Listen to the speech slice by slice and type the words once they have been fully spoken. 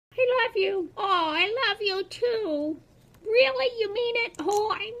love you. Oh, I love you too. Really? You mean it?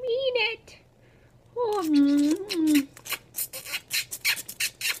 Oh, I mean it. Oh,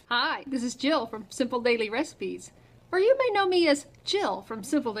 Hi, this is Jill from Simple Daily Recipes. Or you may know me as Jill from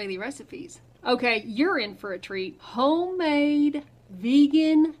Simple Daily Recipes. Okay, you're in for a treat. Homemade,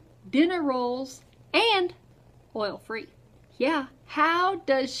 vegan dinner rolls and oil-free. Yeah, how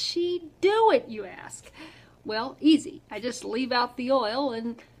does she do it, you ask? Well, easy. I just leave out the oil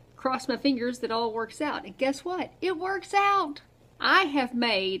and cross my fingers that all works out. And guess what? It works out. I have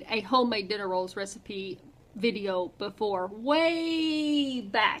made a homemade dinner rolls recipe video before, way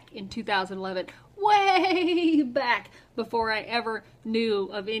back in 2011, way back before I ever knew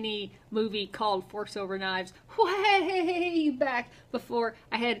of any movie called Forks Over Knives, way back before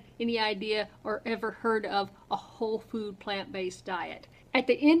I had any idea or ever heard of a whole food plant-based diet. At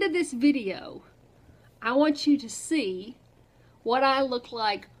the end of this video, I want you to see what I look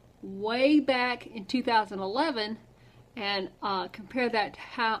like way back in 2011 and compare that to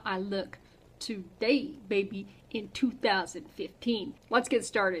how I look today, baby, in 2015. Let's get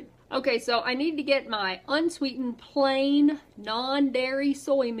started. Okay, so I need to get my unsweetened, plain, non-dairy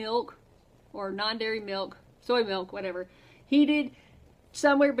soy milk, or non-dairy milk, soy milk, whatever, heated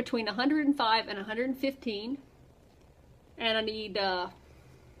somewhere between 105 and 115. And I need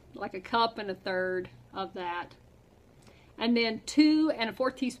like a cup and a third of that. And then 2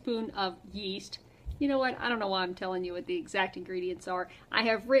 1/4 teaspoon of yeast. You know what? I don't know why I'm telling you what the exact ingredients are. I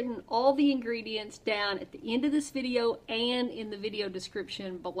have written all the ingredients down at the end of this video and in the video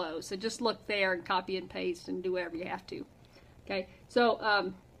description below. So just look there and copy and paste and do whatever you have to. Okay,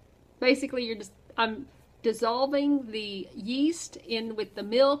 so basically I'm dissolving the yeast in with the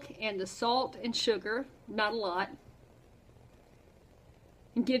milk and the salt and sugar, not a lot.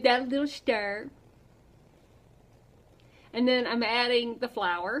 And give that a little stir. And then I'm adding the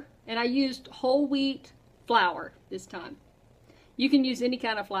flour, and I used whole wheat flour this time. You can use any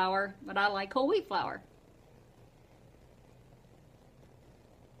kind of flour, but I like whole wheat flour.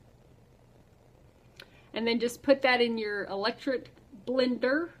 And then just put that in your electric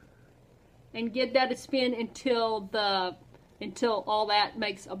blender and give that a spin until all that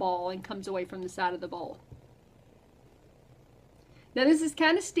makes a ball and comes away from the side of the bowl. Now this is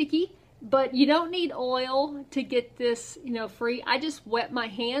kind of sticky, but you don't need oil to get this, free. I just wet my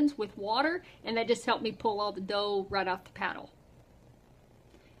hands with water, and that just helped me pull all the dough right off the paddle.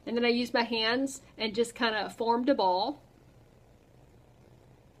 And then I used my hands and just kind of formed a ball.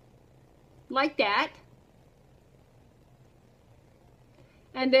 Like that.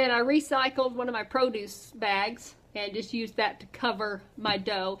 And then I recycled one of my produce bags and just used that to cover my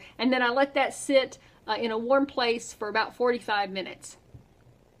dough. And then I let that sit in a warm place for about 45 minutes.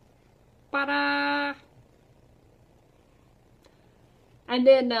 Ta-da! And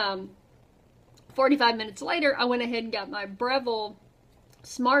then 45 minutes later, I went ahead and got my Breville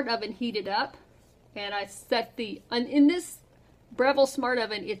Smart Oven heated up. And I set in this Breville Smart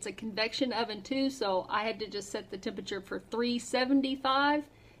Oven, it's a convection oven too, so I had to just set the temperature for 375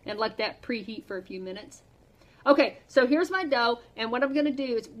 and let that preheat for a few minutes. Okay, so here's my dough, and what I'm going to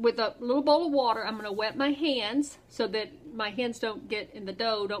do is with a little bowl of water, I'm going to wet my hands so that my hands don't get in the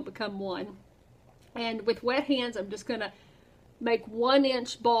dough, don't become one. And with wet hands, I'm just going to make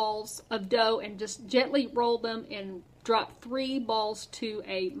 1-inch balls of dough and just gently roll them and drop 3 balls to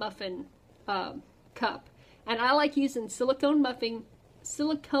a muffin cup. And I like using silicone baking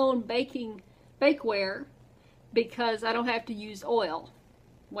bakeware because I don't have to use oil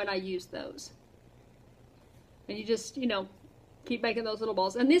when I use those. And you just, keep making those little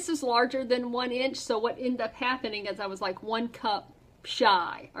balls. And this is larger than 1 inch, so what ended up happening is I was like 1 cup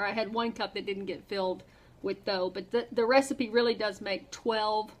shy, or I had 1 cup that didn't get filled with dough. But the recipe really does make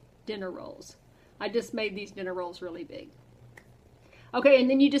 12 dinner rolls. I just made these dinner rolls really big. Okay, and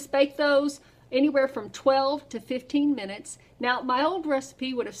then you just bake those anywhere from 12 to 15 minutes. Now, my old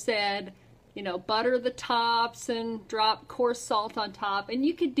recipe would have said, butter the tops and drop coarse salt on top, and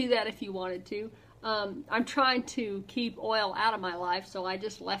you could do that if you wanted to. I'm trying to keep oil out of my life, so I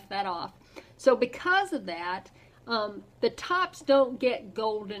just left that off. So because of that, the tops don't get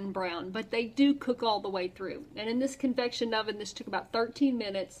golden brown, but they do cook all the way through. And in this convection oven, this took about 13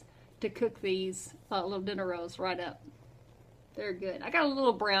 minutes to cook these little dinner rolls right up. They're good. I got a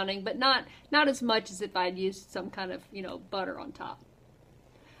little browning, but not as much as if I'd used some kind of, butter on top.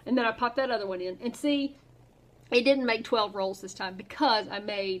 And then I popped that other one in. And see, it didn't make 12 rolls this time because I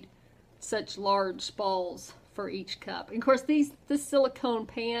made such large balls for each cup. And of course, this silicone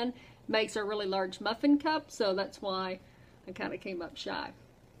pan makes a really large muffin cup, so that's why I kind of came up shy.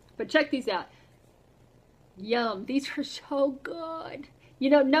 But check these out. Yum. These are so good. You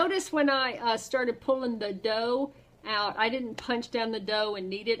know, notice when I started pulling the dough out, I didn't punch down the dough and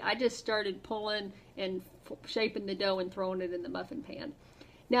knead it. I just started pulling and shaping the dough and throwing it in the muffin pan.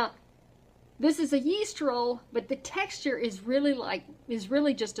 Now, this is a yeast roll, but the texture is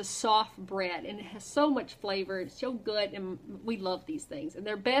really just a soft bread, and it has so much flavor. It's so good, and we love these things. And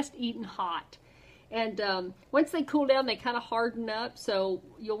they're best eaten hot. And once they cool down, they kind of harden up, so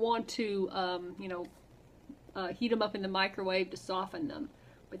you'll want to, heat them up in the microwave to soften them.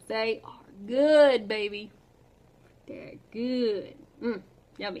 But they are good, baby. They're good.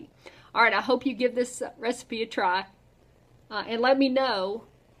 Yummy. All right, I hope you give this recipe a try. And let me know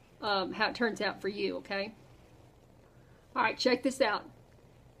how it turns out for you, okay? All right, check this out.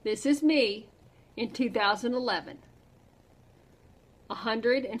 This is me in 2011.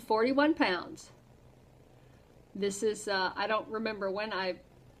 141 pounds. This is, I don't remember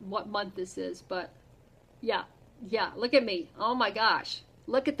what month this is, but yeah, look at me. Oh my gosh,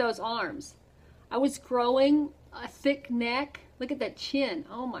 look at those arms. I was growing a thick neck. Look at that chin.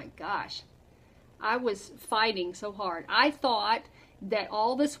 Oh my gosh. I was fighting so hard. I thought that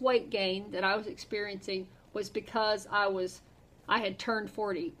all this weight gain that I was experiencing was because I had turned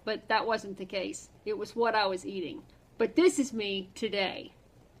 40, but that wasn't the case. It was what I was eating. But this is me today.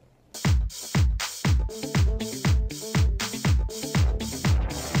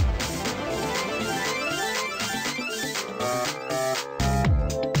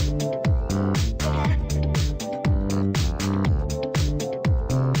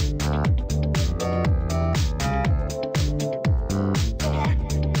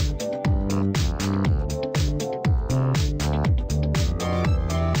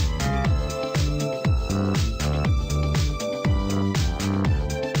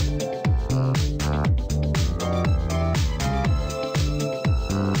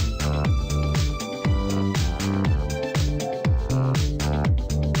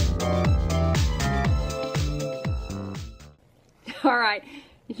 All right,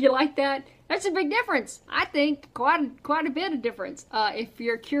 if you like that, that's a big difference. I think quite a bit of difference. If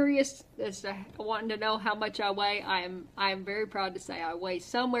you're curious as to wanting to know how much I weigh, I am very proud to say I weigh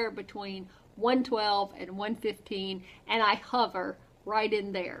somewhere between 112 and 115, and I hover right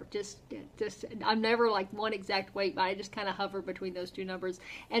in there. Just I'm never like one exact weight, but I just kind of hover between those two numbers.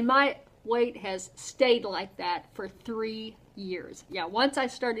 And my weight has stayed like that for 3 years. Yeah, once I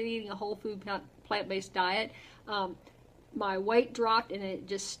started eating a whole food plant-based diet, my weight dropped and it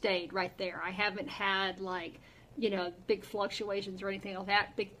just stayed right there. I haven't had big fluctuations or anything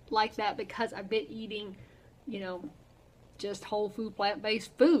like that because I've been eating, just whole food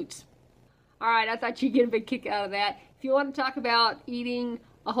plant-based foods. All right, I thought you'd get a big kick out of that. If you want to talk about eating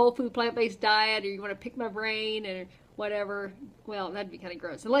a whole food plant-based diet, or you want to pick my brain or whatever, well, that'd be kind of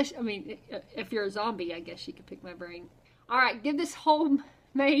gross. If you're a zombie, I guess you could pick my brain. All right, give this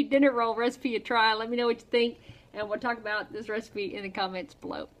homemade dinner roll recipe a try. Let me know what you think. And we'll talk about this recipe in the comments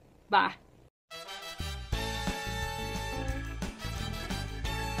below. Bye.